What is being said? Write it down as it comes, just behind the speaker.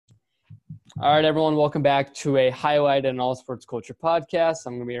All right, everyone, welcome back to a highlight in all sports culture podcast.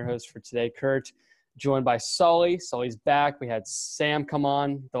 I'm going to be your host for today, Kurt, joined by Sully. Sully's back. We had Sam come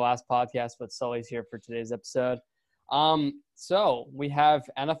on the last podcast, but Sully's here for today's episode. So we have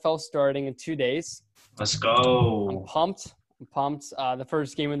NFL starting in 2 days. Let's I'm go. pumped. The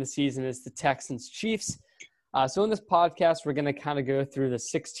first game of the season is the Texans-Chiefs. So in this podcast, we're going to kind of go through the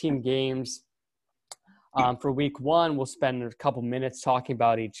 16 games. For week one, we'll spend a couple minutes talking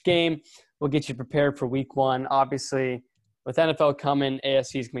about each game. We'll get you prepared for week one. Obviously, with NFL coming,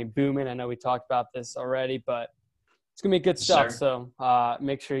 AFC is going to be booming. I know we talked about this already, but it's going to be good stuff. Sir. So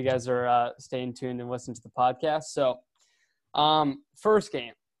make sure you guys are staying tuned and listen to the podcast. So first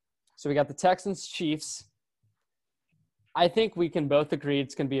game. So we got the Texans-Chiefs. I think we can both agree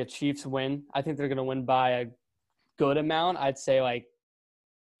it's going to be a Chiefs win. I think they're going to win by a good amount. I'd say like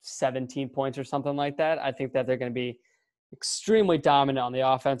 17 points or something like that. I think that they're going to be extremely dominant on the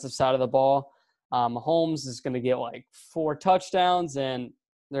offensive side of the ball. Mahomes is going to get like 4 touchdowns, and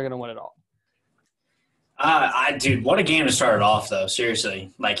they're going to win it all. Dude, what a game to start it off, though.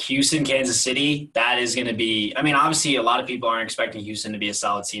 Seriously. Like Houston, Kansas City, that is going to be – I mean, obviously a lot of people aren't expecting Houston to be a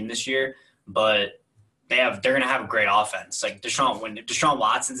solid team this year, but they're going to have a great offense. Like when Deshaun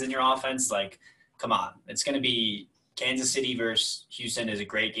Watson's in your offense, like, come on. It's going to be Kansas City versus Houston is a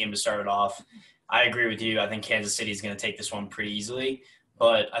great game to start it off. I agree with you. I think Kansas City is going to take this one pretty easily,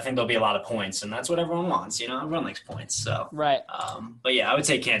 but I think there'll be a lot of points, and that's what everyone wants. You know, everyone likes points. So, right. But yeah, I would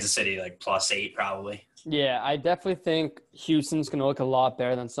say Kansas City like +8 probably. Yeah, I definitely think Houston's going to look a lot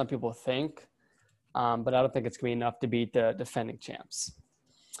better than some people think, but I don't think it's going to be enough to beat the defending champs.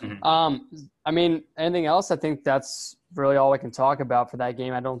 Mm-hmm. I mean, anything else? I think that's really all I can talk about for that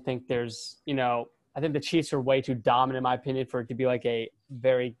game. I don't think there's, I think the Chiefs are way too dominant, in my opinion, for it to be like a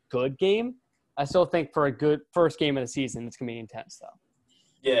very good game. I still think for a good first game of the season, it's going to be intense, though.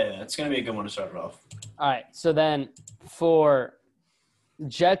 Yeah, it's going to be a good one to start it off. All right, so then for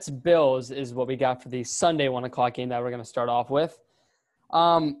Jets-Bills is what we got for the Sunday 1 o'clock game that we're going to start off with.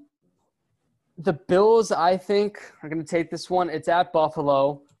 The Bills, I think, are going to take this one. It's at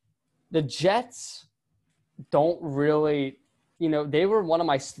Buffalo. The Jets don't really – they were one of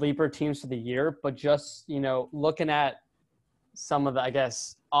my sleeper teams for the year, but just, looking at some of the, I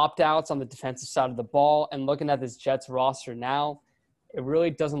guess, opt-outs on the defensive side of the ball and looking at this Jets roster now, it really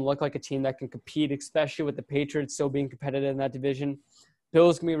doesn't look like a team that can compete, especially with the Patriots still being competitive in that division.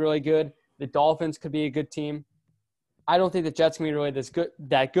 Bills can be really good. The Dolphins could be a good team. I don't think the Jets can be really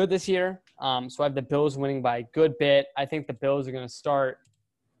that good this year. So I have the Bills winning by a good bit. I think the Bills are going to start,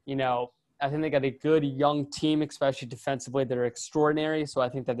 I think they got a good young team, especially defensively. They're extraordinary. So I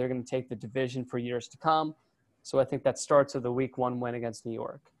think that they're going to take the division for years to come. So I think that starts with a week 1 win against New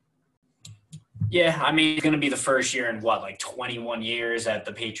York. Yeah, I mean, it's going to be the first year in, 21 years that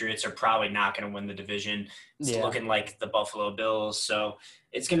the Patriots are probably not going to win the division. It's looking like the Buffalo Bills. So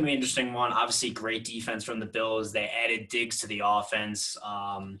it's going to be an interesting one. Obviously, great defense from the Bills. They added Diggs to the offense.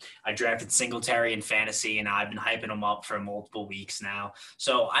 I drafted Singletary in fantasy, and I've been hyping him up for multiple weeks now.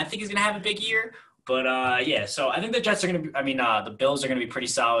 So I think he's going to have a big year. But, so I think the Jets are going to be – the Bills are going to be pretty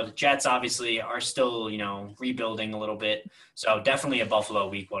solid. The Jets obviously are still, rebuilding a little bit. So definitely a Buffalo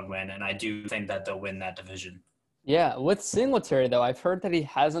week 1 win, and I do think that they'll win that division. Yeah, with Singletary, though, I've heard that he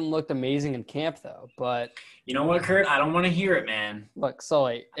hasn't looked amazing in camp, though. But you know what, Kurt? I don't want to hear it, man. Look,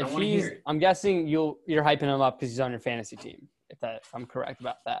 Sully, I'm guessing you're hyping him up because he's on your fantasy team, if I'm correct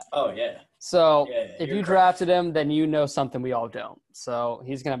about that. Oh, yeah. So if you drafted him, then you know something we all don't. So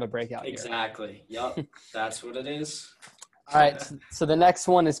he's going to have a breakout year. Exactly. Yep. That's what it is. All right. So the next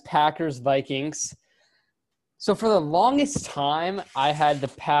one is Packers-Vikings. So for the longest time, I had the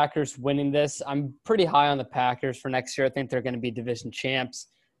Packers winning this. I'm pretty high on the Packers for next year. I think they're going to be division champs.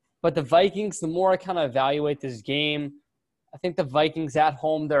 But the Vikings, the more I kind of evaluate this game, I think the Vikings at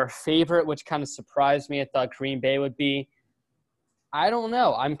home, they're a favorite, which kind of surprised me. I thought Green Bay would be. I don't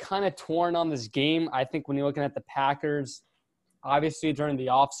know. I'm kind of torn on this game. I think when you're looking at the Packers, obviously during the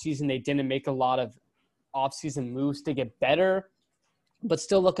offseason, they didn't make a lot of offseason moves to get better. But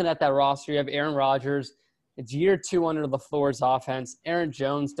still looking at that roster, you have Aaron Rodgers. It's year 2 under LaFleur's offense. Aaron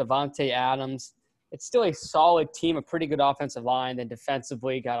Jones, Devontae Adams. It's still a solid team, a pretty good offensive line. Then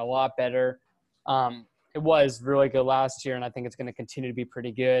defensively got a lot better. It was really good last year, and I think it's going to continue to be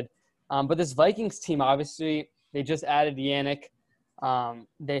pretty good. But this Vikings team, obviously, they just added Yannick.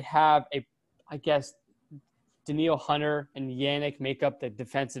 They have Danielle Hunter and Yannick make up the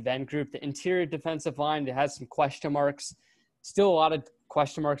defensive end group. The interior defensive line, that has some question marks. Still a lot of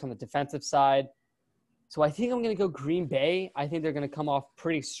question marks on the defensive side. So I think I'm going to go Green Bay. I think they're going to come off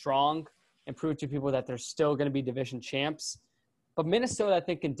pretty strong and prove to people that they're still going to be division champs. But Minnesota, I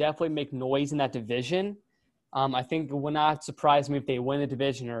think, can definitely make noise in that division. I think it would not surprise me if they win the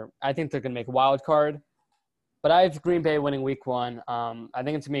division, or I think they're going to make a wild card. But I have Green Bay winning week 1. I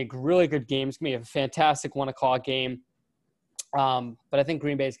think it's going to be a really good game. It's going to be a fantastic 1 o'clock game. But I think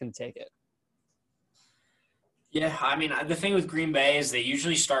Green Bay is going to take it. Yeah, I mean, the thing with Green Bay is they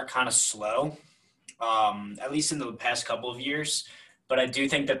usually start kind of slow, at least in the past couple of years. But I do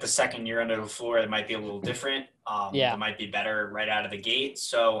think that the second year under LaFleur, it might be a little different. It might be better right out of the gate.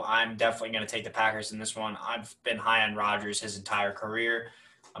 So I'm definitely going to take the Packers in this one. I've been high on Rodgers his entire career.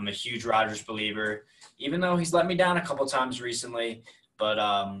 I'm a huge Rodgers believer, even though he's let me down a couple times recently. But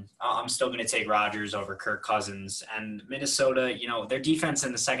I'm still going to take Rodgers over Kirk Cousins. And Minnesota, their defense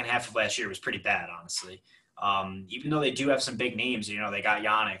in the second half of last year was pretty bad, honestly. Even though they do have some big names, they got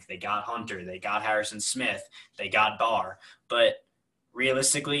Yannick, they got Hunter, they got Harrison Smith, they got Barr. But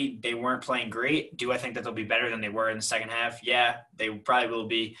realistically, they weren't playing great. Do I think that they'll be better than they were in the second half? Yeah, they probably will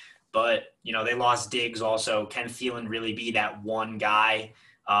be. But, they lost Diggs also. Can Thielen really be that one guy?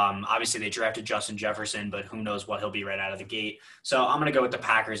 Obviously, they drafted Justin Jefferson, but who knows what he'll be right out of the gate. So I'm going to go with the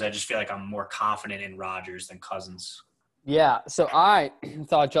Packers. I just feel like I'm more confident in Rodgers than Cousins. Yeah, so I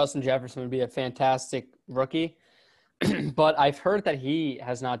thought Justin Jefferson would be a fantastic rookie, but I've heard that he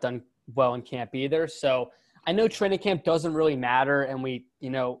has not done well in camp either. So I know training camp doesn't really matter, and we,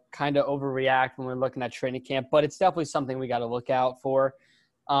 kind of overreact when we're looking at training camp, but it's definitely something we got to look out for.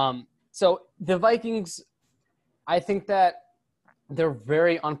 So the Vikings, I think that they're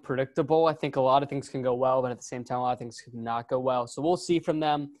very unpredictable. I think a lot of things can go well, but at the same time, a lot of things could not go well. So we'll see from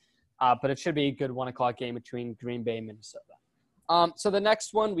them. But it should be a good 1 o'clock game between Green Bay and Minnesota. So the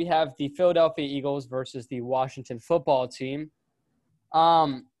next one, we have the Philadelphia Eagles versus the Washington football team.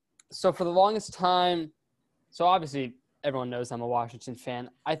 So for the longest time, so obviously everyone knows I'm a Washington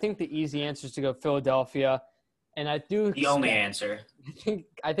fan. I think the easy answer is to go Philadelphia. And I do – The only answer.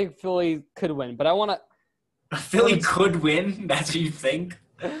 I think Philly could win. But I want to – Philly could win? That's what you think?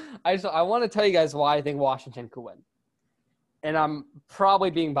 I want to tell you guys why I think Washington could win. And I'm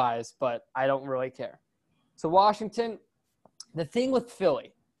probably being biased, but I don't really care. So Washington, the thing with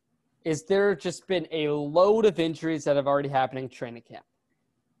Philly is there just been a load of injuries that have already happened in training camp.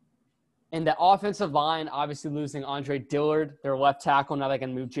 And the offensive line, obviously losing Andre Dillard, their left tackle. Now they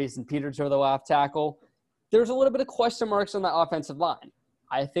can move Jason Peters to the left tackle. There's a little bit of question marks on that offensive line.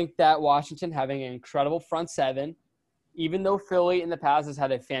 I think that Washington having an incredible front seven, even though Philly in the past has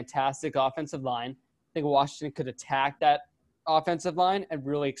had a fantastic offensive line, I think Washington could attack that offensive line and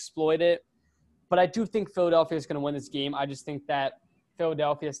really exploit it. But I do think Philadelphia is going to win this game. I just think that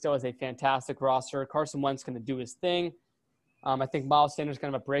Philadelphia still has a fantastic roster. Carson Wentz is going to do his thing. I think Miles Sanders is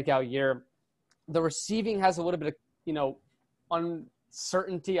going to have a breakout year. The receiving has a little bit of,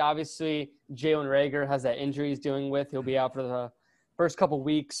 uncertainty. Obviously, Jalen Reagor has that injury he's dealing with. He'll be out for the first couple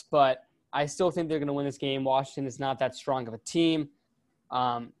weeks, but I still think they're going to win this game. Washington is not that strong of a team.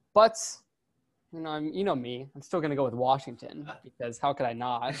 But you know me. I'm still going to go with Washington because how could I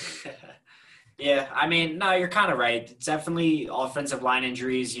not? Yeah, I mean, no, you're kind of right. It's definitely offensive line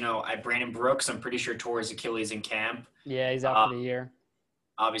injuries. Brandon Brooks, I'm pretty sure tore his Achilles in camp. Yeah, he's out for the year.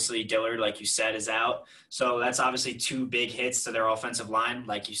 Obviously, Dillard, like you said, is out. So that's obviously 2 big hits to their offensive line.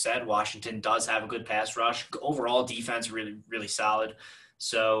 Like you said, Washington does have a good pass rush. Overall defense, really, really solid.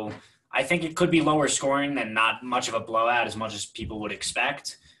 So I think it could be lower scoring than not much of a blowout as much as people would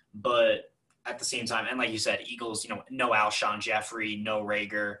expect. But at the same time, and like you said, Eagles, no Alshon Jeffrey, no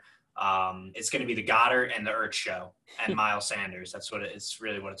Reagor. It's going to be the Goddard and the Ertz show and Miles Sanders. That's what it's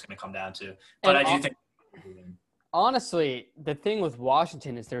really what it's going to come down to. But I do think honestly, the thing with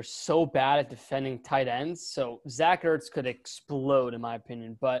Washington is they're so bad at defending tight ends. So Zach Ertz could explode, in my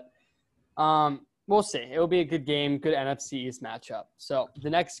opinion. But we'll see. It will be a good game, good NFC East matchup. So the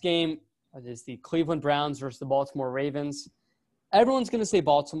next game is the Cleveland Browns versus the Baltimore Ravens. Everyone's going to say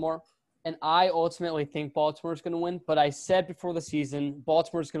Baltimore. And I ultimately think Baltimore is going to win. But I said before the season,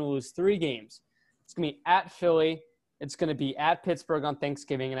 Baltimore is going to lose 3 games. It's going to be at Philly. It's going to be at Pittsburgh on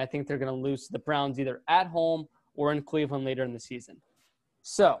Thanksgiving. And I think they're going to lose to the Browns either at home or in Cleveland later in the season.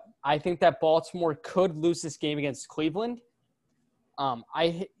 So I think that Baltimore could lose this game against Cleveland.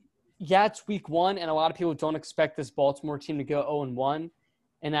 It's week 1, and a lot of people don't expect this Baltimore team to go 0-1.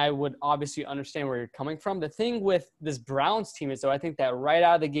 And I would obviously understand where you're coming from. The thing with this Browns team is, though, I think that right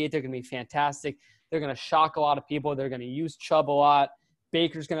out of the gate, they're going to be fantastic. They're going to shock a lot of people. They're going to use Chubb a lot.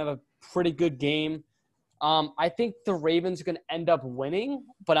 Baker's going to have a pretty good game. I think the Ravens are going to end up winning,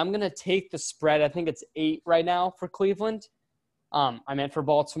 but I'm going to take the spread. I think it's 8 right now for Cleveland. I meant for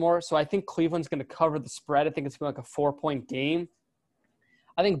Baltimore. So I think Cleveland's going to cover the spread. I think it's going to be like a 4-point game.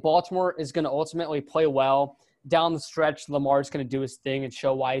 I think Baltimore is going to ultimately play well. down the stretch, Lamar's going to do his thing and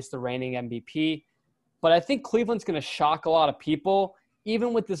show why he's the reigning MVP. But I think Cleveland's going to shock a lot of people.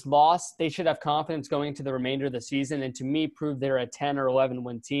 Even with this loss, they should have confidence going into the remainder of the season, and to me, prove they're a 10 or 11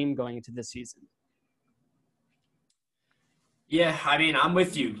 win team going into this season. Yeah, I mean, I'm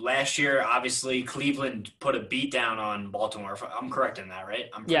with you. Last year, obviously, Cleveland put a beat down on Baltimore. I'm correct in that, right?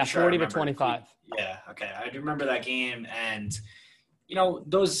 I'm pretty sure 40-25. Yeah, okay. I do remember that game, and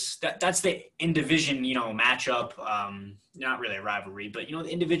that's the in-division, matchup. Not really a rivalry, but the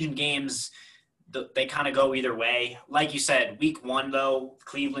in-division games, they kind of go either way. Like you said, week 1 though,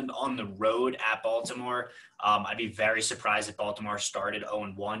 Cleveland on the road at Baltimore. I'd be very surprised if Baltimore started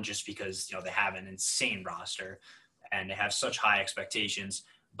 0-1 just because they have an insane roster and they have such high expectations.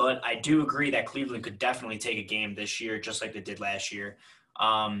 But I do agree that Cleveland could definitely take a game this year, just like they did last year.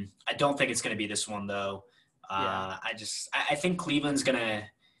 I don't think it's going to be this one though. I think Cleveland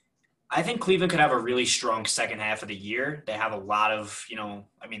could have a really strong second half of the year. They have a lot of,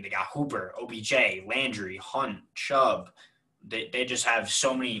 they got Hooper, OBJ, Landry, Hunt, Chubb. They just have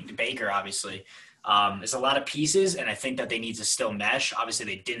so many, Baker, obviously. There's a lot of pieces, and I think that they need to still mesh. Obviously,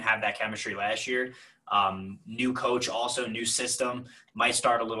 they didn't have that chemistry last year. New coach, also new system, might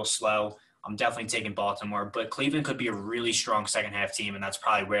start a little slow. I'm definitely taking Baltimore, but Cleveland could be a really strong second half team, and that's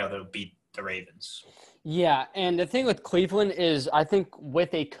probably where they'll beat the Ravens. Yeah, and the thing with Cleveland is I think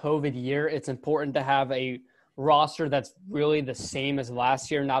with a COVID year, it's important to have a roster that's really the same as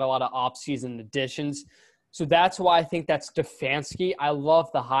last year, not a lot of off-season additions. So that's why I think that's Stefanski. I love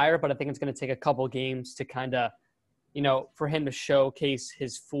the hire, but I think it's going to take a couple games to kind of, for him to showcase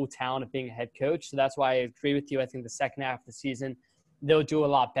his full talent of being a head coach. So that's why I agree with you. I think the second half of the season, they'll do a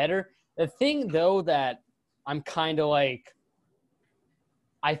lot better. The thing, though, that I'm kind of like –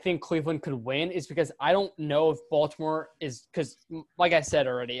 I think Cleveland could win is because I don't know if Baltimore is – because, like I said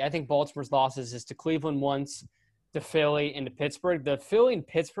already, I think Baltimore's losses is to Cleveland once, to Philly, and to Pittsburgh. The Philly and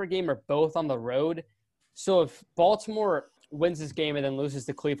Pittsburgh game are both on the road. So if Baltimore wins this game and then loses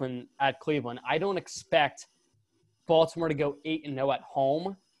to Cleveland at Cleveland, I don't expect Baltimore to go 8-0 at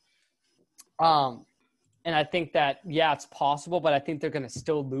home. And I think that, it's possible, but I think they're going to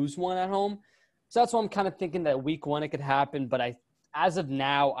still lose one at home. So that's why I'm kind of thinking that week 1 it could happen, but as of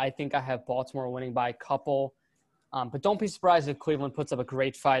now, I think I have Baltimore winning by a couple. But don't be surprised if Cleveland puts up a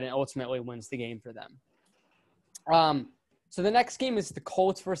great fight and ultimately wins the game for them. So the next game is the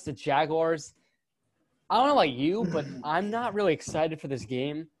Colts versus the Jaguars. I don't know about you, but I'm not really excited for this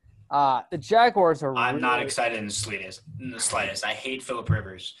game. The Jaguars are I'm not excited in the slightest. I hate Phillip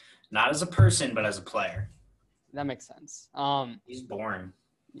Rivers. Not as a person, but as a player. That makes sense. He's boring.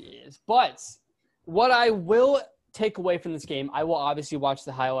 Yes, but what I will take away from this game, I will obviously watch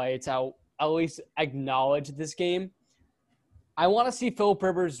the highlights. I'll at least acknowledge this game. I want to see Phillip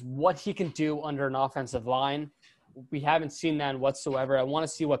Rivers, what he can do under an offensive line. We haven't seen that whatsoever. I want to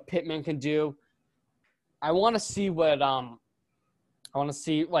see what Pittman can do. I want to see what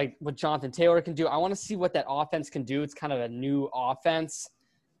what Jonathan Taylor can do. I want to see what that offense can do. It's kind of a new offense.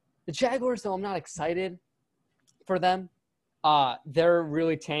 The Jaguars, though, I'm not excited for them. They're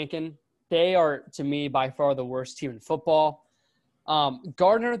really tanking. They are, to me, by far the worst team in football.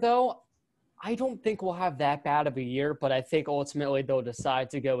 Gardner, though, I don't think we'll have that bad of a year, but I think ultimately they'll decide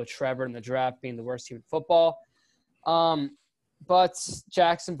to go with Trevor in the draft being the worst team in football. But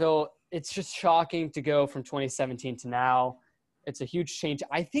Jacksonville, it's just shocking to go from 2017 to now. It's a huge change.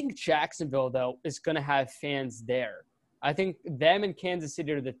 I think Jacksonville, though, is going to have fans there. I think them and Kansas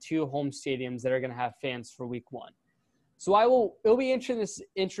City are the two home stadiums that are going to have fans for week 1. So it'll be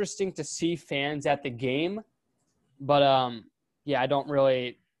interesting to see fans at the game. But, I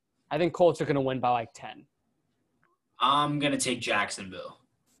think Colts are going to win by like 10. I'm going to take Jacksonville.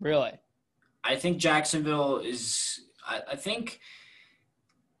 Really? I think Jacksonville is – I think –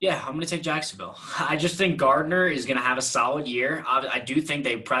 yeah, I'm going to take Jacksonville. I just think Gardner is going to have a solid year. I do think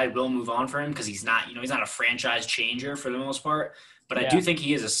they probably will move on for him because he's not a franchise changer for the most part. But I do think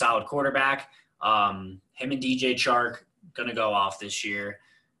he is a solid quarterback. Him and DJ Chark going to go off this year.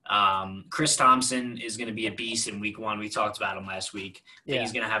 Chris Thompson is going to be a beast in week 1. We talked about him last week. I think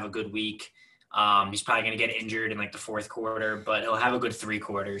he's going to have a good week. He's probably going to get injured in like the fourth quarter, but he'll have a good 3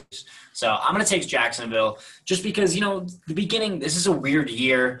 quarters. So I'm going to take Jacksonville just because, the beginning, this is a weird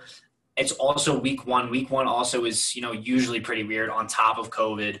year. It's also week 1. Week 1 also is, usually pretty weird on top of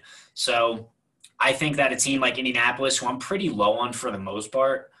COVID. So I think that a team like Indianapolis, who I'm pretty low on for the most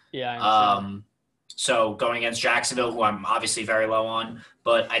part. Yeah. So going against Jacksonville, who I'm obviously very low on,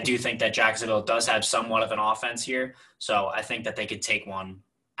 but I do think that Jacksonville does have somewhat of an offense here. So I think that they could take one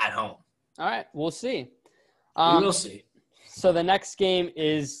at home. All right, we'll see. We will see. So the next game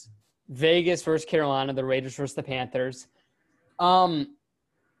is Vegas versus Carolina, the Raiders versus the Panthers.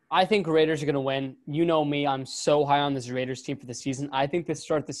 I think Raiders are going to win. You know me. I'm so high on this Raiders team for the season. I think they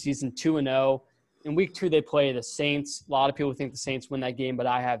start the season 2-0. In week 2, they play the Saints. A lot of people think the Saints win that game, but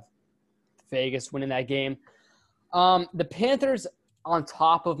I have Vegas winning that game. The Panthers, on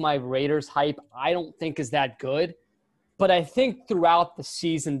top of my Raiders hype, I don't think is that good. But I think throughout the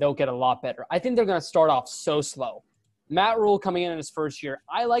season, they'll get a lot better. I think they're going to start off so slow. Matt Rule coming in his first year.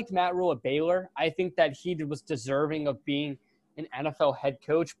 I liked Matt Rule at Baylor. I think that he was deserving of being an NFL head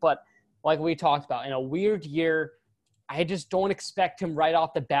coach. But like we talked about, in a weird year, I just don't expect him right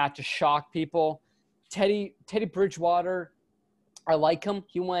off the bat to shock people. Teddy Bridgewater, I like him.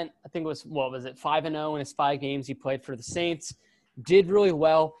 He went, I think it was, 5-0 in his 5 games he played for the Saints. Did really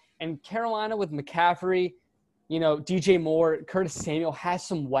well. And Carolina with McCaffrey, DJ Moore, Curtis Samuel has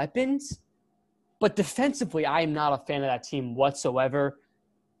some weapons. But defensively, I am not a fan of that team whatsoever.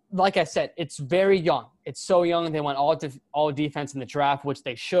 Like I said, it's very young. It's so young. They went all defense in the draft, which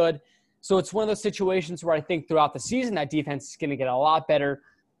they should. So it's one of those situations where I think throughout the season that defense is going to get a lot better,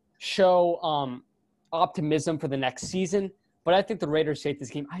 show optimism for the next season. But I think the Raiders take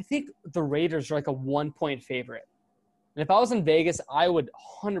this game. I think the Raiders are like a 1-point favorite. And if I was in Vegas, I would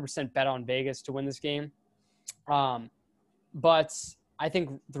 100% bet on Vegas to win this game. But I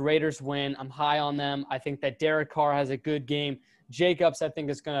think the Raiders win. I'm high on them. I think that Derek Carr has a good game. Jacobs, I think,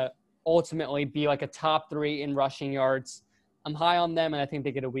 is going to ultimately be like a top 3 in rushing yards. I'm high on them, and I think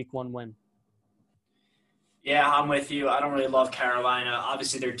they get a week 1 win. Yeah, I'm with you. I don't really love Carolina.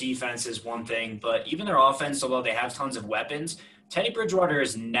 Obviously, their defense is one thing, but even their offense, although they have tons of weapons, Teddy Bridgewater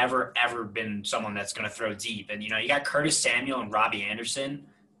has never, ever been someone that's going to throw deep. And, you got Curtis Samuel and Robbie Anderson.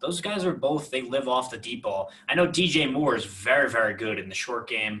 Those guys are both, they live off the deep ball. I know DJ Moore is very, very good in the short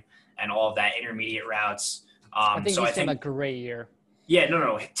game and all of that intermediate routes. I think he's having a great year. Yeah,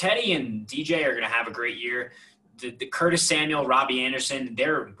 no. Teddy and DJ are going to have a great year. The Curtis Samuel, Robbie Anderson,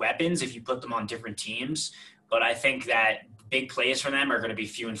 they're weapons if you put them on different teams. But I think that big plays for them are going to be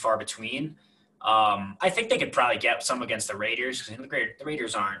few and far between. I think they could probably get some against the Raiders because the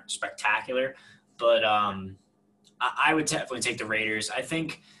Raiders aren't spectacular. But I would definitely take the Raiders. I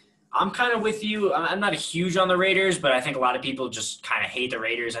think I'm kind of with you. I'm not a huge on the Raiders, but I think a lot of people just kind of hate the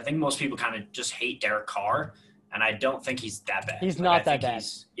Raiders. I think most people kind of just hate Derek Carr, and I don't think he's that bad. He's not that bad.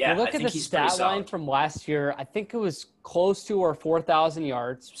 Look at the stat line from last year. I think it was close to or 4,000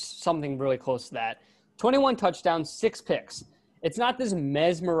 yards, something really close to that. 21 touchdowns, 6 picks. It's not this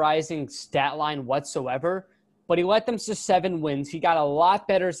mesmerizing stat line whatsoever, but he led them to 7 wins. He got a lot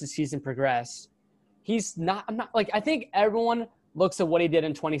better as the season progressed. I think everyone looks at what he did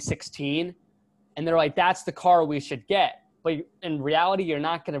in 2016 and they're like, that's the Carr we should get. But in reality, you're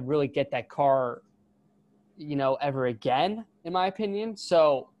not going to really get that Carr, ever again, in my opinion.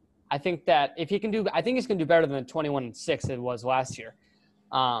 So I think that if he can I think he's going to do better than the 21-6 it was last year.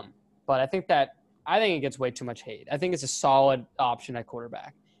 But I think it gets way too much hate. I think it's a solid option at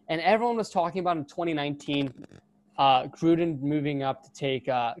quarterback. And everyone was talking about in 2019, Gruden moving up to take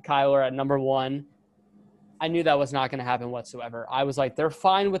Kyler at number 1. I knew that was not going to happen whatsoever. I was like, they're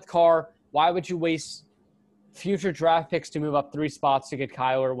fine with Carr. Why would you waste future draft picks to move up 3 spots to get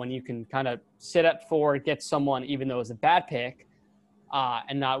Kyler when you can kind of sit at 4, get someone, even though it was a bad pick,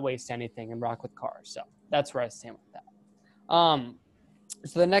 and not waste anything and rock with Carr. So that's where I stand with that.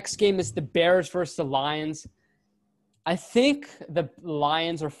 So the next game is the Bears versus the Lions. I think the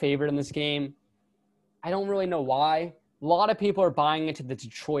Lions are favored in this game. I don't really know why. A lot of people are buying into the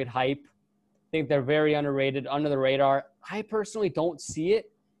Detroit hype. I think they're very underrated, under the radar. I personally don't see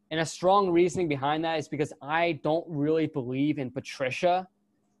it. And a strong reasoning behind that is because I don't really believe in Patricia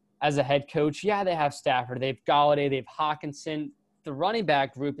as a head coach. Yeah, they have Stafford. They have Golladay. They have Hawkinson. The running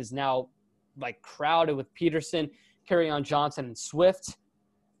back group is now crowded with Peterson, Kerryon Johnson, and Swift.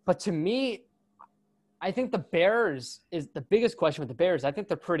 But to me, I think the Bears is the biggest question with the Bears. I think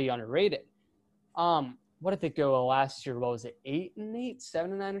they're pretty underrated. What did they go last year? What was it, 8-8,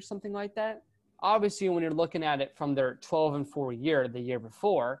 7-9, or something like that? Obviously, when you're looking at it from their 12-4 year, the year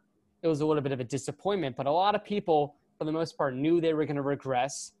before, it was a little bit of a disappointment. But a lot of people, for the most part, knew they were going to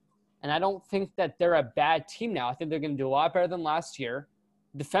regress. And I don't think that they're a bad team now. I think they're going to do a lot better than last year.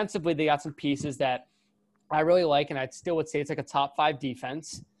 Defensively, they got some pieces that I really like, and I still would say it's like a top 5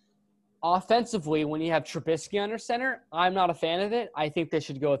 defense. Offensively, when you have Trubisky under center, I'm not a fan of it. I think they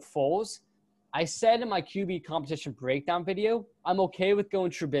should go with Foles. I said in my QB competition breakdown video, I'm okay with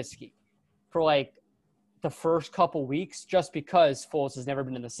going Trubisky for the first couple weeks just because Foles has never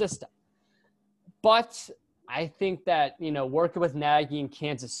been in the system. But I think that, working with Nagy in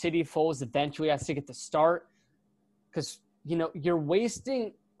Kansas City, Foles eventually has to get the start because, you're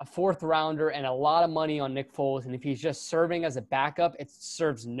wasting a fourth rounder and a lot of money on Nick Foles. And if he's just serving as a backup, it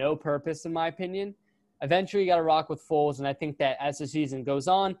serves no purpose, in my opinion. Eventually, you got to rock with Foles. And I think that as the season goes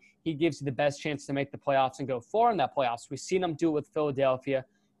on, he gives you the best chance to make the playoffs and go far in that playoffs. We've seen him do it with Philadelphia.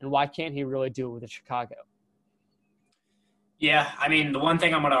 And why can't he really do it with Chicago? Yeah, I mean, the one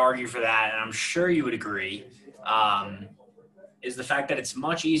thing I'm going to argue for that, and I'm sure you would agree, is the fact that it's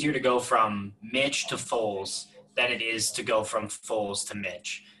much easier to go from Mitch to Foles than it is to go from Foles to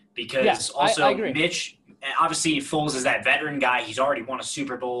Mitch. Because I agree. Mitch, obviously Foles is that veteran guy. He's already won a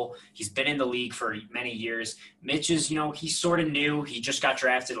Super Bowl. He's been in the league for many years. Mitch is, he's sort of new. He just got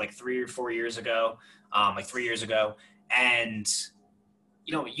drafted like 3 or 4 years ago, And,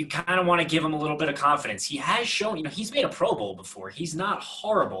 you kind of want to give him a little bit of confidence. He has shown, he's made a Pro Bowl before. He's not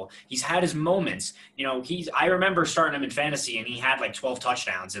horrible. He's had his moments. I remember starting him in fantasy and he had like 12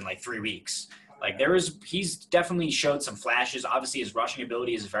 touchdowns in like 3 weeks. He's definitely showed some flashes. Obviously, his rushing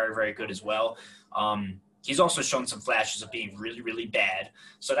ability is very, very good as well. He's also shown some flashes of being really, really bad.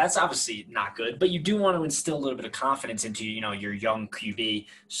 So that's obviously not good. But you do want to instill a little bit of confidence into, your young QB.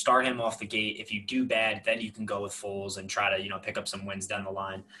 Start him off the gate. If you do bad, then you can go with Foles and try to, pick up some wins down the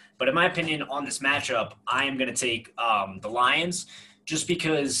line. But in my opinion, on this matchup, I am going to take the Lions. Just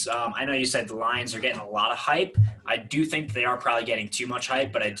because I know you said the Lions are getting a lot of hype. I do think they are probably getting too much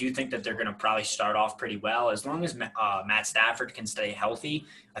hype, but I do think that they're going to probably start off pretty well. As long as Matt Stafford can stay healthy,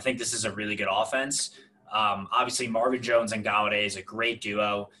 I think this is a really good offense. Obviously, Marvin Jones and Golladay is a great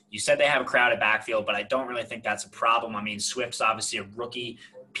duo. You said they have a crowded backfield, but I don't really think that's a problem. I mean, Swift's obviously a rookie.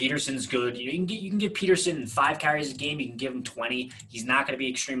 Peterson's good. You can give Peterson 5 carries a game. You can give him 20. He's not going to be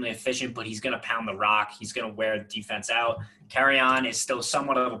extremely efficient, but he's going to pound the rock. He's going to wear the defense out. Carry-on is still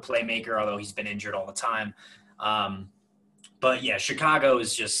somewhat of a playmaker, although he's been injured all the time. But, yeah, Chicago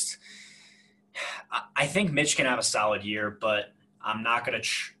is just – I think Mitch can have a solid year, but I'm not going to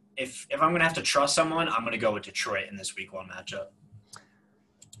if I'm going to have to trust someone, I'm going to go with Detroit in this Week 1 matchup.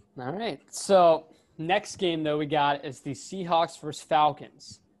 All right. So, next game, though, we got is the Seahawks versus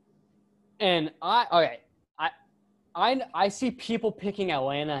Falcons. And I see people picking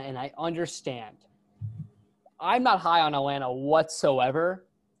Atlanta, and I understand. I'm not high on Atlanta whatsoever,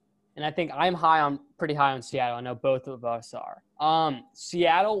 and I think I'm pretty high on Seattle. I know both of us are.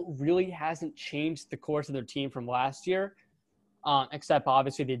 Seattle really hasn't changed the course of their team from last year, except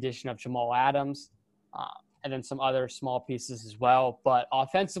obviously the addition of Jamal Adams, and then some other small pieces as well. But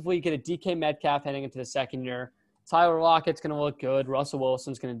offensively, you get a DK Metcalf heading into the second year. Tyler Lockett's going to look good. Russell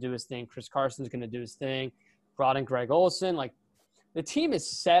Wilson's going to do his thing. Chris Carson's going to do his thing. Brought in Greg Olsen. The team is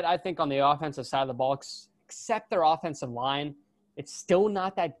set, I think, on the offensive side of the ball, except their offensive line. It's still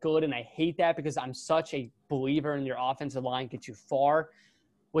not that good, and I hate that because I'm such a believer in your offensive line gets you far,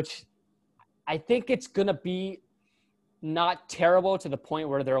 which I think it's going to be not terrible to the point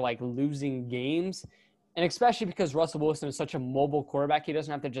where they're, losing games. And especially because Russell Wilson is such a mobile quarterback, he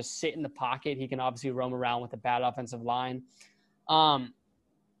doesn't have to just sit in the pocket. He can obviously roam around with a bad offensive line. And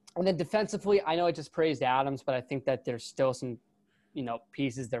then defensively, I know I just praised Adams, but I think that there's still some,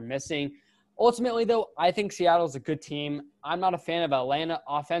 pieces they're missing. Ultimately, though, I think Seattle's a good team. I'm not a fan of Atlanta.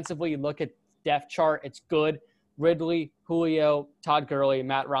 Offensively, you look at depth chart, it's good. Ridley, Julio, Todd Gurley,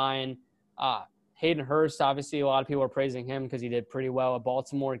 Matt Ryan, Hayden Hurst, obviously, a lot of people are praising him because he did pretty well at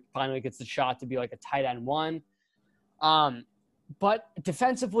Baltimore. He finally gets the shot to be like a tight end 1. But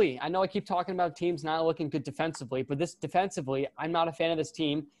defensively, I know I keep talking about teams not looking good defensively, but this defensively, I'm not a fan of this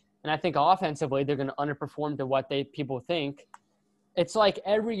team. And I think offensively, they're going to underperform to what people think. It's like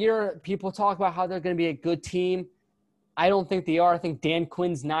every year people talk about how they're going to be a good team. I don't think they are. I think Dan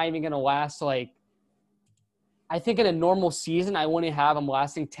Quinn's not even going to last I think in a normal season, I wouldn't have him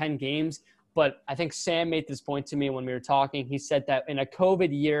lasting 10 games. But I think Sam made this point to me when we were talking. He said that in a COVID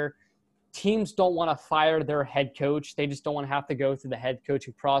year, teams don't want to fire their head coach. They just don't want to have to go through the head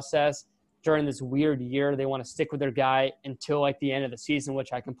coaching process during this weird year. They want to stick with their guy until the end of the season,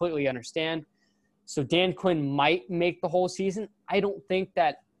 which I completely understand. So Dan Quinn might make the whole season. I don't think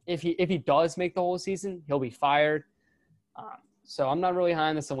that if he does make the whole season, he'll be fired. So I'm not really high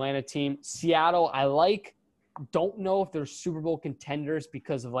on this Atlanta team. Seattle, don't know if they're Super Bowl contenders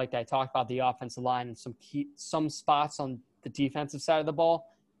because of I talked about the offensive line and some spots on the defensive side of the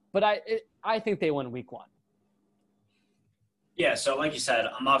ball, but I think they win Week 1. Yeah, so like you said,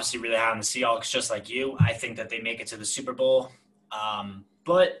 I'm obviously really high on the Seahawks, just like you. I think that they make it to the Super Bowl,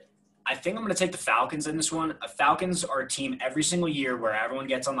 but I think I'm going to take the Falcons in this one. Falcons are a team every single year where everyone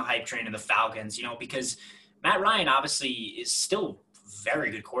gets on the hype train of the Falcons, because Matt Ryan obviously is still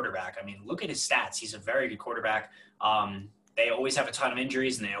very good quarterback. I mean, look at his stats. He's a very good quarterback. they always have a ton of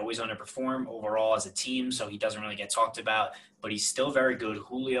injuries and they always underperform overall as a team, so he doesn't really get talked about, but he's still very good.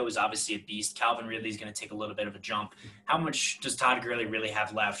 Julio is obviously a beast. Calvin Ridley is going to take a little bit of a jump. How much does Todd Gurley really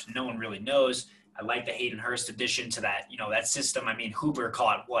have left? No one really knows. I like the Hayden Hurst addition to that, that system. I mean, Hooper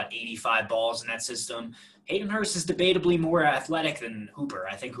caught, 85 balls in that system. Hayden Hurst is debatably more athletic than Hooper.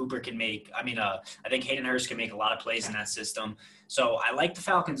 I think Hooper can I think Hayden Hurst can make a lot of plays in that system. So I like the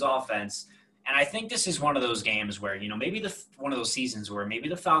Falcons offense. And I think this is one of those games where, maybe one of those seasons where maybe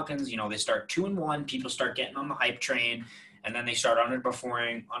the Falcons, they start 2-1, people start getting on the hype train, and then they start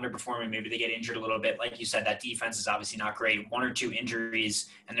underperforming. Maybe they get injured a little bit. Like you said, that defense is obviously not great. 1 or 2 injuries,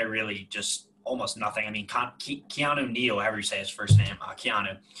 and they're really just almost nothing. I mean, Keanu Neal, however you say his first name,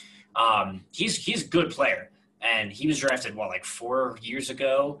 Keanu, he's a good player. And he was drafted, 4 years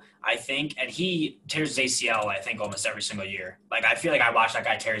ago, I think. And he tears his ACL, I think, almost every single year. I feel like I watch that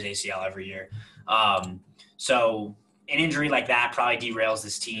guy tear his ACL every year. So an injury like that probably derails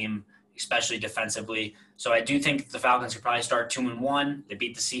this team, especially defensively. So I do think the Falcons could probably start 2-1. They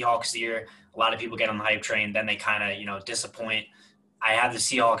beat the Seahawks here. A lot of people get on the hype train. Then they kind of, disappoint. I have the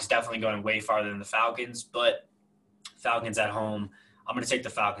Seahawks definitely going way farther than the Falcons. But Falcons at home, I'm going to take the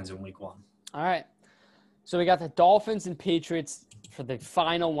Falcons in week 1. All right. So we got the Dolphins and Patriots for the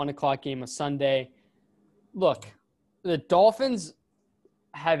final 1:00 game of Sunday. Look, the Dolphins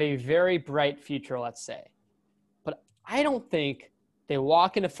have a very bright future, let's say. But I don't think they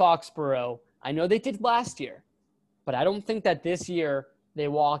walk into Foxborough. I know they did last year, but I don't think that this year they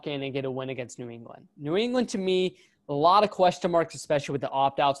walk in and get a win against New England. New England, to me, a lot of question marks, especially with the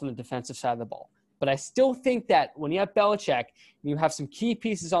opt-outs on the defensive side of the ball. But I still think that when you have Belichick and you have some key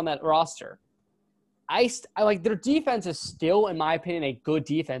pieces on that roster, I like their defense is still, in my opinion, a good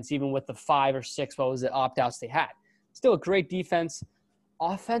defense, even with the 5 or 6, opt-outs they had. Still a great defense.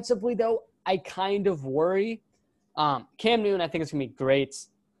 Offensively, though, I kind of worry. Cam Newton, I think it's going to be great.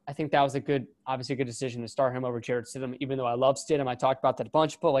 I think that was obviously a good decision to start him over Jarrett Stidham, even though I love Stidham. I talked about that a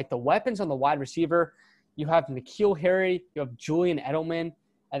bunch. But, the weapons on the wide receiver, you have N'Keal Harry, you have Julian Edelman,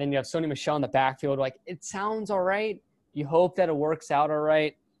 and then you have Sony Michel in the backfield. It sounds all right. You hope that it works out all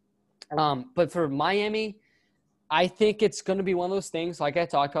right. But for Miami, I think it's going to be one of those things, like I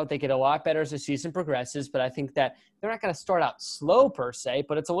talked about, they get a lot better as the season progresses, but I think that they're not going to start out slow per se,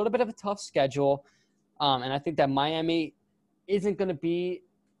 but it's a little bit of a tough schedule. And I think that Miami isn't going to be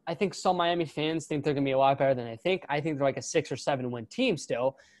 – I think some Miami fans think they're going to be a lot better than they think. I think they're a 6 or 7 win team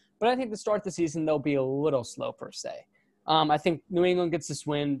still, but I think to start the season, they'll be a little slow per se. I think New England gets this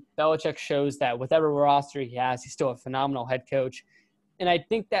win. Belichick shows that whatever roster he has, he's still a phenomenal head coach. And I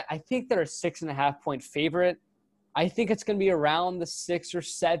think they're a 6.5-point favorite. I think it's going to be around the 6 or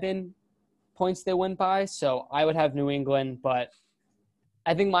 7 points they win by. So I would have New England, but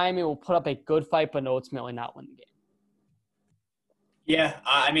I think Miami will put up a good fight, but ultimately not win the game. Yeah,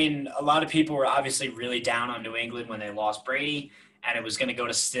 I mean, a lot of people were obviously really down on New England when they lost Brady, and it was going to go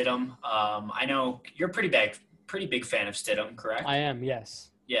to Stidham. I know you're a pretty big fan of Stidham, correct? I am, yes.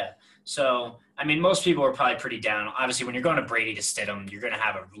 Yeah. So, I mean, most people are probably pretty down. Obviously, when you're going to Brady to Stidham, you're going to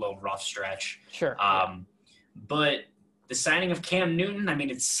have a little rough stretch. Sure. But the signing of Cam Newton, I mean,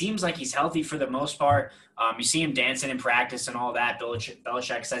 it seems like he's healthy for the most part. You see him dancing in practice and all that.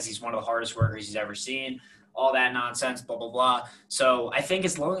 Belichick says he's one of the hardest workers he's ever seen. All that nonsense, blah, blah, blah. So I think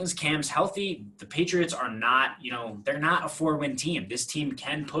as long as Cam's healthy, the Patriots are not, they're not a 4-win team. This team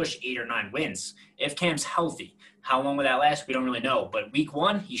can push 8 or 9 wins if Cam's healthy. How long will that last? We don't really know. But week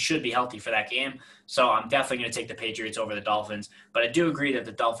 1, he should be healthy for that game. So I'm definitely going to take the Patriots over the Dolphins. But I do agree that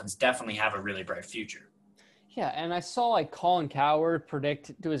the Dolphins definitely have a really bright future. Yeah, and I saw Colin Cowherd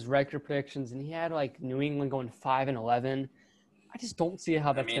do his record predictions, and he had New England going 5-11. I just don't see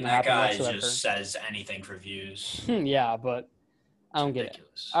how that's going to happen whatsoever. That guy just says anything for views. Yeah, but I don't get it.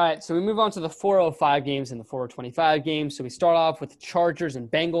 All right, so we move on to the 4:05 games and the 4:25 games. So we start off with the Chargers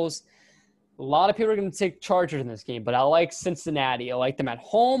and Bengals. A lot of people are going to take Chargers in this game, but I like Cincinnati. I like them at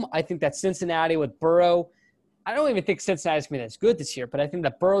home. I think that Cincinnati with Burrow, I don't even think Cincinnati's going to be as good this year, but I think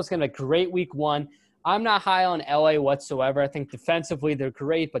that Burrow's going to have a great week 1. I'm not high on LA whatsoever. I think defensively they're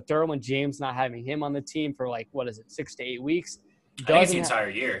great, but Derwin James not having him on the team for 6 to 8 weeks. I think it's the entire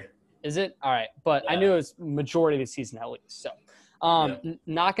year. Is it? All right. But yeah. I knew it was majority of the season at least. So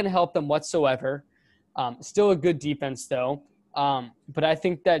not going to help them whatsoever. Still a good defense though. But I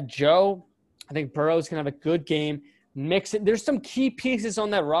think that Burrow's going to have a good game. Mix it. There's some key pieces on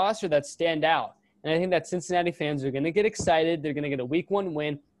that roster that stand out. And I think that Cincinnati fans are going to get excited. They're going to get a week 1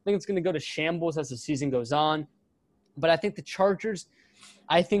 win. I think it's going to go to shambles as the season goes on. But I think the Chargers,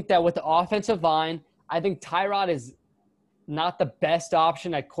 I think that with the offensive line, I think Tyrod is not the best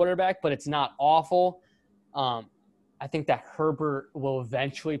option at quarterback, but it's not awful. I I think that Herbert will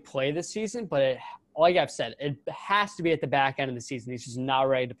eventually play this season, but like I've said, it has to be at the back end of the season. He's just not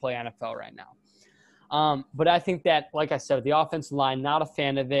ready to play NFL right now. But I think that, like I said, the offensive line, not a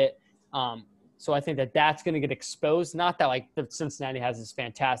fan of it. So I think that that's going to get exposed. Not that like the Cincinnati has this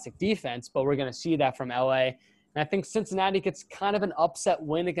fantastic defense, but we're going to see that from LA. And I think Cincinnati gets kind of an upset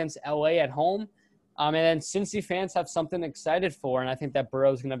win against LA at home. And then Cincy fans have something excited for, and I think that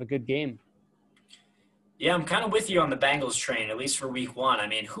Burrow's going to have a good game. Yeah, I'm kind of with you on the Bengals train, at least for week 1. I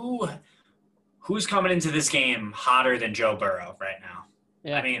mean, who's coming into this game hotter than Joe Burrow right now?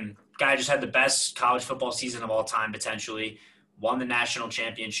 Yeah. I mean, guy just had the best college football season of all time, potentially, won the national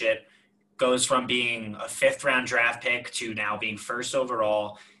championship, goes from being a 5th-round draft pick to now being 1st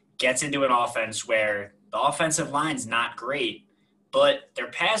overall, gets into an offense where the offensive line's not great, but their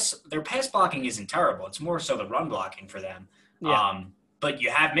pass blocking isn't terrible. It's more so the run blocking for them. Yeah. But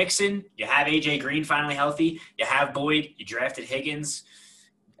you have Mixon, you have A.J. Green finally healthy, you have Boyd, you drafted Higgins.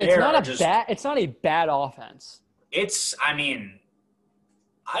 It's not a bad offense.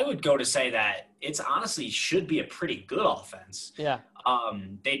 I would go to say that it's honestly should be a pretty good offense. Yeah.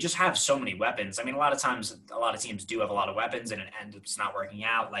 They just have so many weapons. I mean, a lot of times, a lot of teams do have a lot of weapons and it ends up not working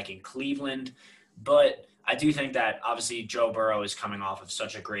out, like in Cleveland. But I do think that obviously Joe Burrow is coming off of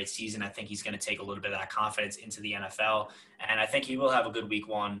such a great season. I think he's going to take a little bit of that confidence into the NFL, and I think he will have a good week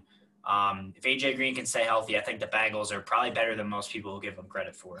 1. If A.J. Green can stay healthy, I think the Bengals are probably better than most people will give them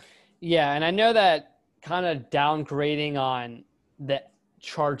credit for. Yeah, and I know that kind of downgrading on the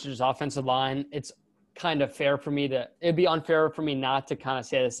Chargers offensive line, it's kind of fair for me it'd be unfair for me not to kind of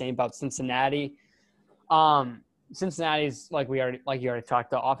say the same about Cincinnati. Cincinnati's like you already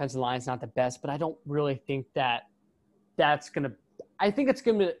talked, the offensive line is not the best, but I don't really think that's going to – I think it's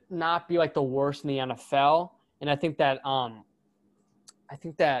going to not be like the worst in the NFL, and I think that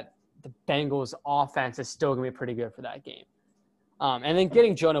the Bengals offense is still going to be pretty good for that game. And then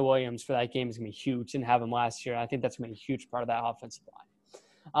getting Jonah Williams for that game is going to be huge. Didn't have him last year. I think that's going to be a huge part of that offensive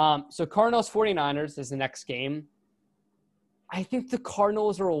line. So Cardinals 49ers is the next game. I think the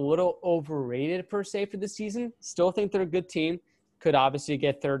Cardinals are a little overrated per se for this season. Still think they're a good team. Could obviously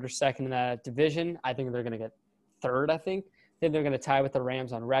get 3rd or 2nd in that division. I think they're going to get 3rd, I think. I think they're going to tie with the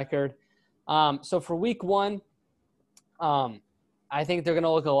Rams on record. So for week 1, I think they're going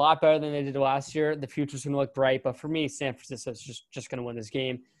to look a lot better than they did last year. The future's going to look bright. But for me, San Francisco's just going to win this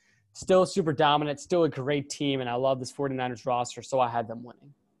game. Still super dominant, still a great team, and I love this 49ers roster, so I had them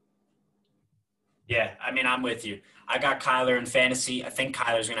winning. Yeah, I mean, I'm with you. I got Kyler in fantasy. I think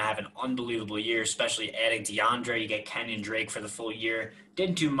Kyler's going to have an unbelievable year, especially adding DeAndre. You get Kenyon Drake for the full year.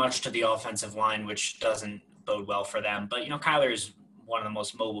 Didn't do much to the offensive line, which doesn't bode well for them. But, Kyler is one of the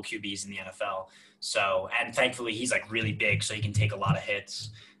most mobile QBs in the NFL. So, and thankfully he's like really big, so he can take a lot of hits.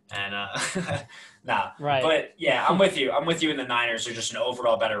 And right. But yeah, I'm with you. I'm with you in the Niners are just an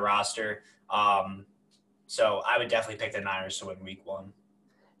overall better roster. So I would definitely pick the Niners to win week 1.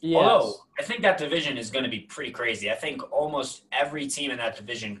 Yes. Although I think that division is going to be pretty crazy. I think almost every team in that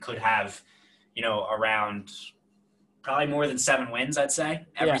division could have, around probably more than 7 wins, I'd say.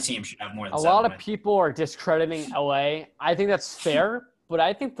 Every team should have more than 7 wins. A lot of people are discrediting LA. I think that's fair, but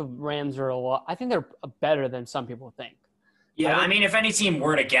I think the Rams are I think they're better than some people think. Yeah, I mean, if any team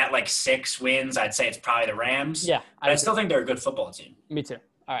were to get like 6 wins, I'd say it's probably the Rams. Yeah. But I still think they're a good football team. Me too.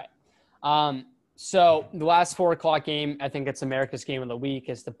 All right. So the last 4:00 game, I think it's America's game of the week,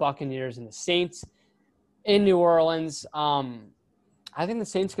 is the Buccaneers and the Saints in New Orleans. I think the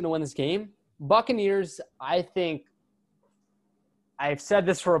Saints are going to win this game. Buccaneers, I think I've said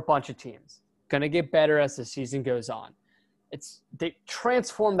this for a bunch of teams, going to get better as the season goes on. They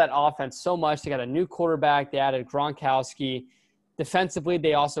transformed that offense so much. They got a new quarterback. They added Gronkowski. Defensively,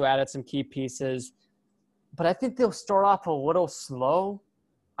 they also added some key pieces. But I think they'll start off a little slow.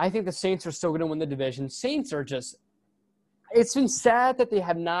 I think the Saints are still going to win the division. Saints are just – it's been sad that they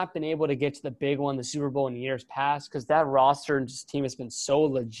have not been able to get to the big one, the Super Bowl, in years past, because that roster and just team has been so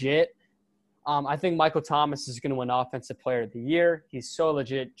legit. I think Michael Thomas is going to win Offensive Player of the Year. He's so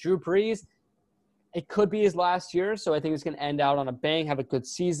legit. Drew Brees, it could be his last year, so I think he's going to end out on a bang, have a good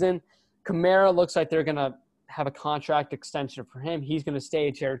season. Kamara looks like they're going to have a contract extension for him. He's going to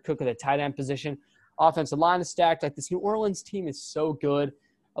stay. Jared Cook at the tight end position. Offensive line is stacked. Like, this New Orleans team is so good.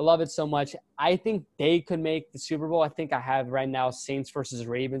 I love it so much. I think they could make the Super Bowl. I think I have right now Saints versus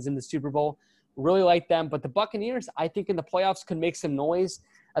Ravens in the Super Bowl. Really like them. But the Buccaneers, I think in the playoffs could make some noise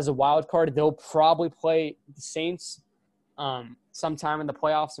as a wild card. They'll probably play the Saints sometime in the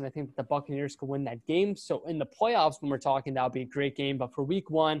playoffs, and I think that the Buccaneers could win that game. So in the playoffs, when we're talking, that'll be a great game. But for week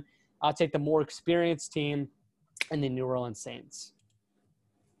 1, I'll take the more experienced team and the New Orleans Saints.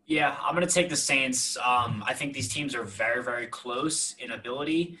 Yeah, I'm going to take the Saints. I think these teams are very, very close in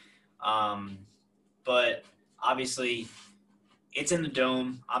ability. Um, but obviously it's in the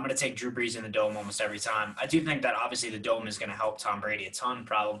Dome. I'm going to take Drew Brees in the Dome almost every time. I do think that obviously the Dome is going to help Tom Brady a ton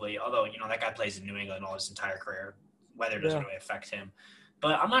probably, although, that guy plays in New England all his entire career. Weather doesn't really affect him.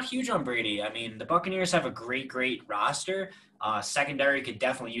 But I'm not huge on Brady. I mean, the Buccaneers have a great, great roster. Secondary could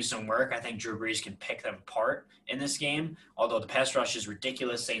definitely use some work. I think Drew Brees can pick them apart in this game. Although the pass rush is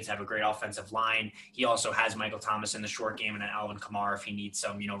ridiculous, Saints have a great offensive line. He also has Michael Thomas in the short game and then Alvin Kamara if he needs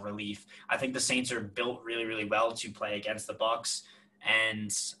some, relief. I think the Saints are built really, really well to play against the Bucs,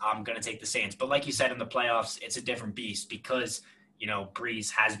 and I'm going to take the Saints. But like you said, in the playoffs, it's a different beast because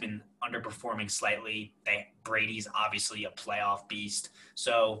Brees has been underperforming slightly. Brady's obviously a playoff beast.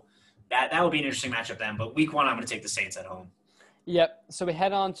 So that would be an interesting matchup then. But week 1, I'm going to take the Saints at home. Yep. So we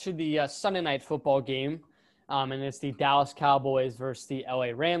head on to the Sunday night football game, and it's the Dallas Cowboys versus the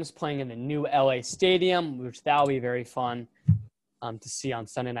LA Rams playing in the new LA Stadium, which that will be very fun to see on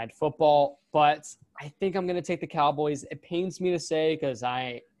Sunday night football. But I think I'm going to take the Cowboys. It pains me to say because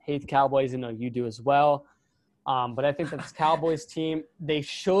I hate the Cowboys. I know you do as well. But I think that this Cowboys team, they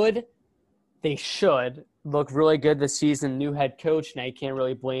should look really good this season. New head coach. Now you can't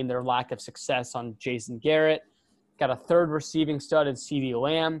really blame their lack of success on Jason Garrett. Got a third receiving stud in CeeDee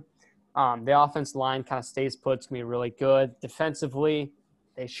Lamb. The offensive line kind of stays put. It's going to be really good. Defensively,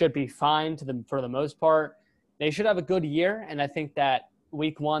 they should be fine for the most part. They should have a good year, and I think that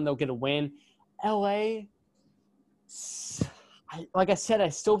week 1 they'll get a win. LA, like I said, I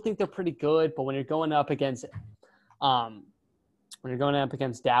still think they're pretty good, but when you're going up against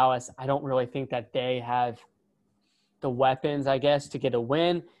Dallas, I don't really think that they have the weapons, I guess, to get a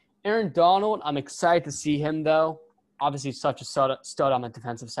win. Aaron Donald, I'm excited to see him, though. Obviously, such a stud on the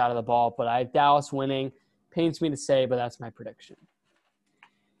defensive side of the ball, but I have Dallas winning. Pains me to say, but that's my prediction.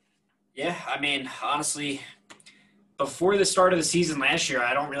 Yeah, I mean, honestly, before the start of the season last year,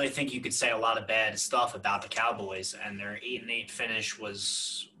 I don't really think you could say a lot of bad stuff about the Cowboys, and their 8-8 finish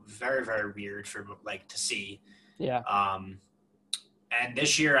was very, very weird to see. Yeah. And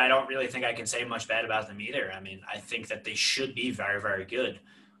this year, I don't really think I can say much bad about them either. I mean, I think that they should be very, very good.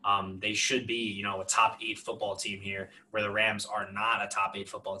 They should be, a top 8 football team here, where the Rams are not a top 8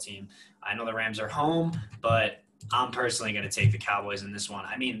 football team. I know the Rams are home, but I'm personally going to take the Cowboys in this one.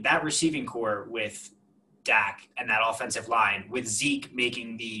 I mean, that receiving core with Dak and that offensive line with Zeke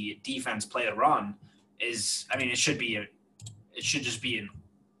making the defense play the run it should just be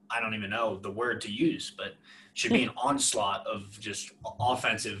I don't even know the word to use, but it should be an onslaught of just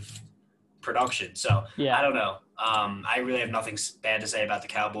offensive production. So yeah. I don't know. I really have nothing bad to say about the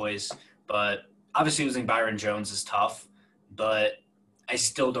Cowboys, but obviously losing Byron Jones is tough, but I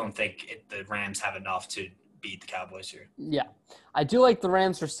still don't think the Rams have enough to beat the Cowboys here. Yeah. I do like the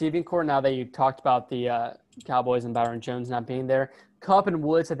Rams receiving core now that you talked about the Cowboys and Byron Jones not being there. Kupp and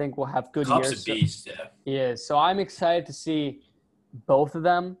Woods, I think, will have good years. Kupp's a beast, yeah. He is. So I'm excited to see both of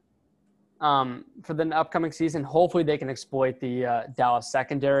them for the upcoming season. Hopefully they can exploit the Dallas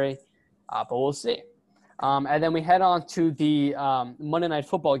secondary, but we'll see. And then we head on to the Monday Night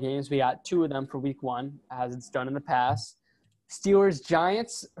Football games. We got 2 of them for week 1, as it's done in the past.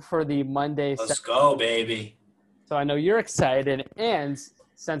 Steelers-Giants for the Monday. Let's go, baby. So I know you're excited. And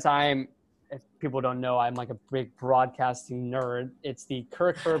since if people don't know, I'm like a big broadcasting nerd. It's the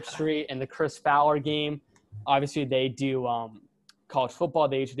Kirk Herbstreit and the Chris Fowler game. Obviously, they do college football.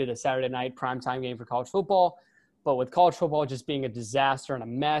 They usually do the Saturday night primetime game for college football. But with college football just being a disaster and a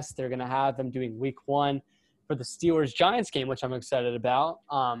mess, they're going to have them doing week 1 for the Steelers-Giants game, which I'm excited about.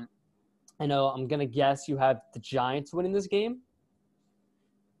 I know I'm going to guess you have the Giants winning this game.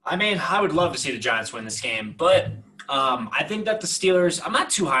 I mean, I would love to see the Giants win this game, but I think that the Steelers – I'm not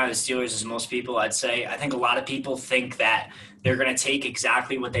too high on the Steelers as most people, I'd say. I think a lot of people think that they're going to take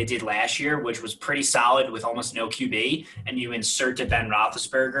exactly what they did last year, which was pretty solid with almost no QB, and you insert to Ben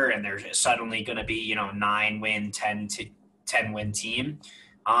Roethlisberger, and they're suddenly going to be, 9-win, 10-win team.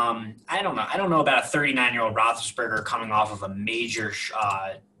 I don't know. I don't know about a 39-year-old Roethlisberger coming off of a major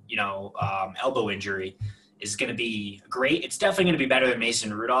elbow injury is going to be great. It's definitely going to be better than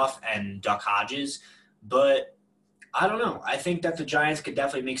Mason Rudolph and Duck Hodges, but I don't know. I think that the Giants could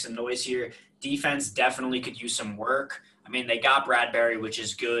definitely make some noise here. Defense definitely could use some work. I mean, they got Bradbury, which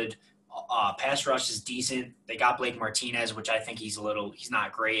is good. Pass rush is decent. They got Blake Martinez, which I think he's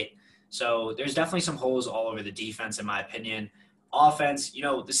not great. So there's definitely some holes all over the defense, in my opinion. Offense, the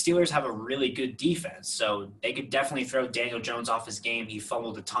Steelers have a really good defense, so they could definitely throw Daniel Jones off his game. He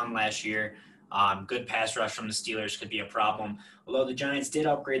fumbled a ton last year. Good pass rush from the Steelers could be a problem. Although the Giants did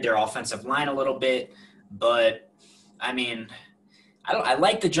upgrade their offensive line a little bit, but I mean, I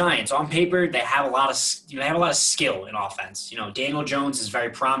like the Giants. On paper, they have a lot of skill in offense. Daniel Jones is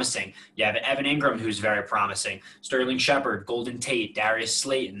very promising. You have Evan Ingram, who's very promising. Sterling Shepard, Golden Tate, Darius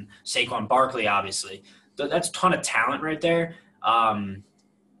Slayton, Saquon Barkley, obviously. That's a ton of talent right there.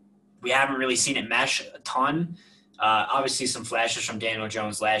 We haven't really seen it mesh a ton. Obviously, some flashes from Daniel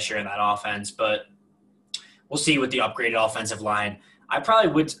Jones last year in that offense, but we'll see with the upgraded offensive line. I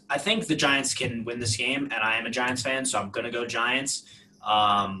think the Giants can win this game, and I am a Giants fan, so I'm going to go Giants.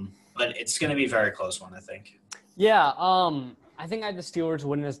 But it's going to be a very close one, I think. Yeah, I think I had the Steelers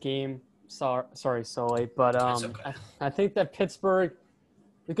winning this game. Sorry, Sully, but okay. I think that Pittsburgh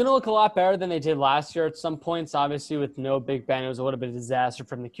is going to look a lot better than they did last year at some points. Obviously, with no Big Ben, it was a little bit of a disaster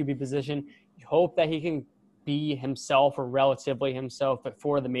from the QB position. You hope that he can be himself or relatively himself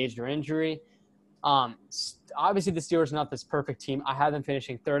before the major injury. Obviously, the Steelers are not this perfect team. I have them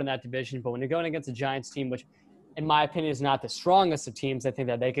finishing third in that division, but when you're going against a Giants team, which in my opinion is not the strongest of teams, I think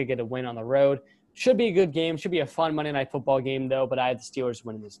that they could get a win on the road. Should be a good game. Should be a fun Monday Night Football game, though, but I had the Steelers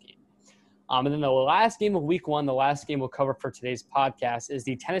winning this game. And then the last game of week one, the last game we'll cover for today's podcast is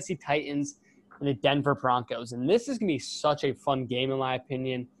the Tennessee Titans and the Denver Broncos. And this is going to be such a fun game, in my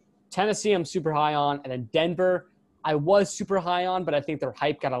opinion. Tennessee, I'm super high on, and then Denver, I was super high on, but I think their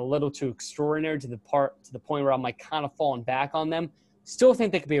hype got a little too extraordinary to the point where I'm like kind of falling back on them. Still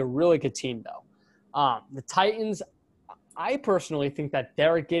think they could be a really good team, though. The Titans, I personally think that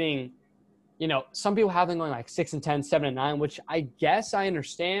they're getting, some people have them going like 6-10, 7-9, which I guess I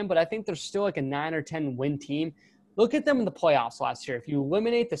understand, but I think they're still like a 9 or 10 win team. Look at them in the playoffs last year. If you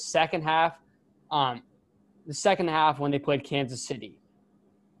eliminate the second half when they played Kansas City,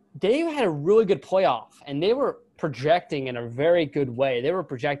 they had a really good playoff, and they were projecting in a very good way. They were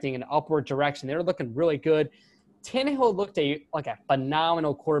projecting in an upward direction. They were looking really good. Tannehill looked like a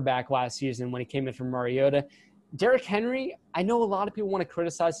phenomenal quarterback last season when he came in from Mariota. Derrick Henry, I know a lot of people want to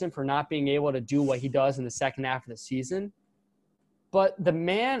criticize him for not being able to do what he does in the second half of the season. But the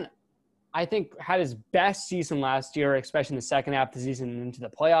man, I think, had his best season last year, especially in the second half of the season and into the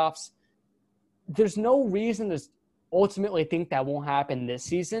playoffs. There's no reason to ultimately think that won't happen this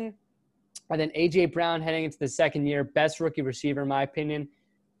season. And then A.J. Brown heading into the second year, best rookie receiver in my opinion.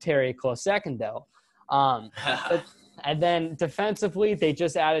 Terry, a close second, though. And then defensively, they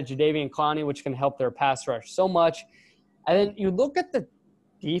just added Jadeveon Clowney, which can help their pass rush so much. And then you look at the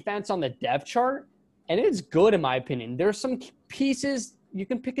defense on the depth chart, and it's good in my opinion. There's some pieces, you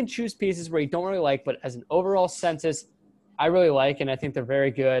can pick and choose pieces where you don't really like, but as an overall census, I really like, and I think they're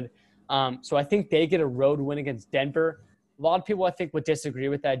very good. So I think they get a road win against Denver. A lot of people, I think, would disagree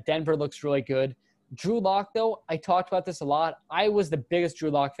with that. Denver looks really good. Drew Lock, though, I talked about this a lot. I was the biggest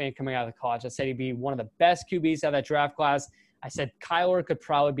Drew Lock fan coming out of college. I said he'd be one of the best QBs out of that draft class. I said Kyler could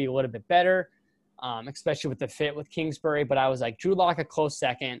probably be a little bit better, especially with the fit with Kingsbury. But I was like, Drew Lock a close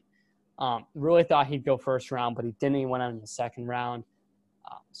second. Really thought he'd go first round, but he didn't. He went out in the second round.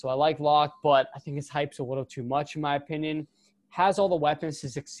 So I like Lock, but I think his hype's a little too much in my opinion. Has all the weapons to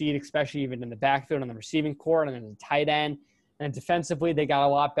succeed, especially even in the backfield on the receiving core and then the tight end. And defensively, they got a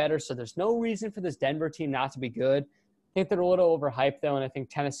lot better. So there's no reason for this Denver team not to be good. I think they're a little overhyped, though, and I think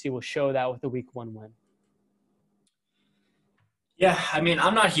Tennessee will show that with the Week 1 win. Yeah, I mean,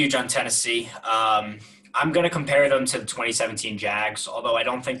 I'm not huge on Tennessee. I'm going to compare them to the 2017 Jags, although I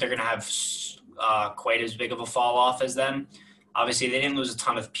don't think they're going to have quite as big of a fall off as them. Obviously, they didn't lose a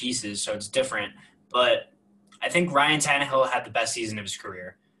ton of pieces, so it's different. But I think Ryan Tannehill had the best season of his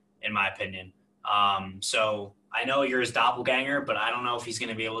career, in my opinion. So I know you're his doppelganger, but I don't know if he's going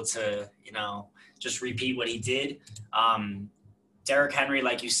to be able to, just repeat what he did. Derrick Henry,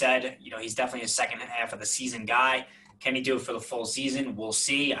 like you said, he's definitely a second half of the season guy. Can he do it for the full season? We'll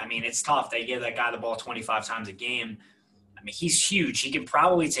see. I mean, it's tough. They give that guy the ball 25 times a game. I mean, he's huge. He can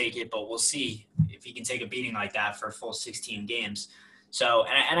probably take it, but we'll see if he can take a beating like that for a full 16 games. So,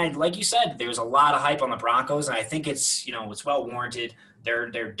 and I, like you said, there's a lot of hype on the Broncos, and I think it's, it's well warranted.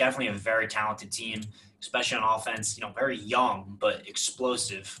 They're definitely a very talented team, especially on offense, very young, but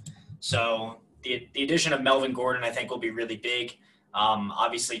explosive. So the addition of Melvin Gordon, I think, will be really big.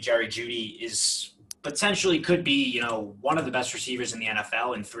 Obviously, Jerry Jeudy is potentially could be, one of the best receivers in the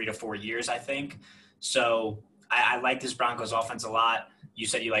NFL in 3 to 4 years, I think. So I like this Broncos offense a lot. You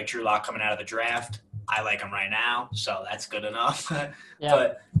said you like Drew Lock coming out of the draft. I like him right now, so that's good enough. Yeah.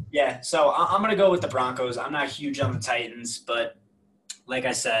 But, yeah, so I'm going to go with the Broncos. I'm not huge on the Titans, but like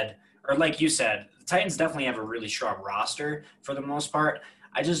I said, or like you said, the Titans definitely have a really strong roster for the most part.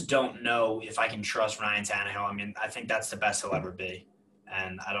 I just don't know if I can trust Ryan Tannehill. I mean, I think that's the best he'll ever be,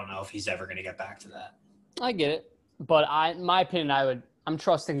 and I don't know if he's ever going to get back to that. I get it, but in my opinion, I'm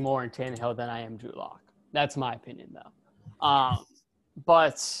trusting more in Tannehill than I am Drew Lock. That's my opinion, though.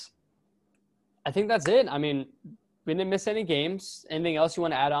 But I think that's it. I mean, we didn't miss any games. Anything else you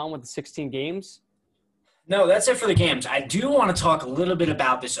want to add on with the 16 games? No, that's it for the games. I do want to talk a little bit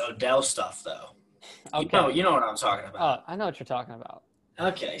about this Odell stuff, though. Okay. You know what I'm talking about. I know what you're talking about.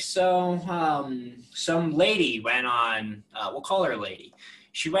 Okay, so some lady went on, we'll call her lady.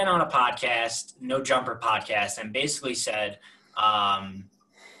 She went on a podcast, No Jumper podcast, and basically said, I'm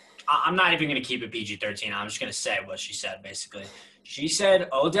not even going to keep it PG-13. I'm just going to say what she said, basically. She said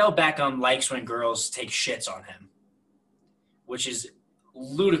Odell Beckham likes when girls take shits on him, which is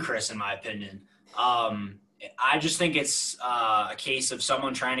ludicrous in my opinion. I just think it's a case of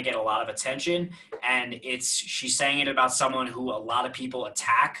someone trying to get a lot of attention, and she's saying it about someone who a lot of people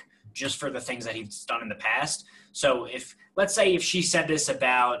attack just for the things that he's done in the past. So let's say if she said this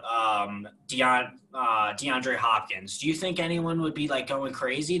about DeAndre Hopkins, do you think anyone would be like going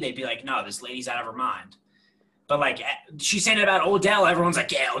crazy? They'd be like, no, this lady's out of her mind. But like she's saying it about Odell, everyone's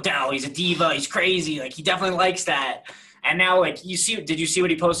like, yeah, Odell, he's a diva, he's crazy, like he definitely likes that. And now, like, did you see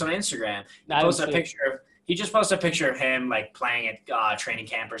what he posted on Instagram? He just posted a picture of him, like, playing at training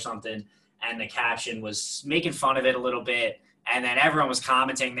camp or something, and the caption was making fun of it a little bit, and then everyone was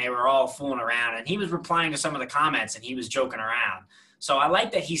commenting. They were all fooling around, and he was replying to some of the comments, and he was joking around. So I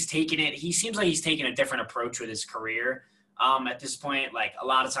like that he's taking it. He seems like he's taking a different approach with his career at this point. Like, a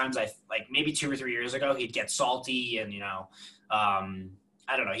lot of times, maybe 2 or 3 years ago, he'd get salty and,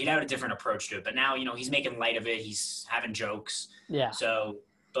 I don't know. He'd have a different approach to it. But now, he's making light of it. He's having jokes. Yeah. So,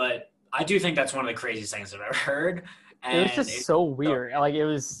 but I do think that's one of the craziest things I've ever heard. And it was just so weird. Like, it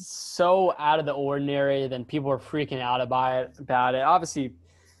was so out of the ordinary. Then people were freaking out about it. Obviously,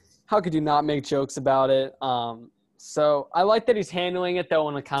 how could you not make jokes about it? So I like that he's handling it, though,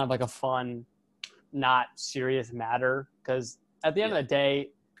 in a kind of like a fun, not serious matter. Because at the end of the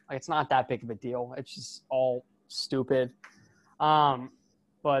day, like, it's not that big of a deal. It's just all stupid.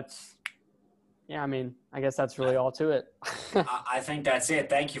 But yeah, I mean, I guess that's really all to it. I think that's it.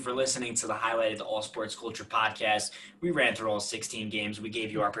 Thank you for listening to the Highlight of the All Sports Culture podcast. We ran through all 16 games. We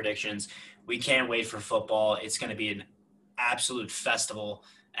gave you our predictions. We can't wait for football. It's going to be an absolute festival.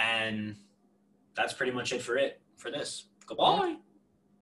 And that's pretty much it for this. Goodbye.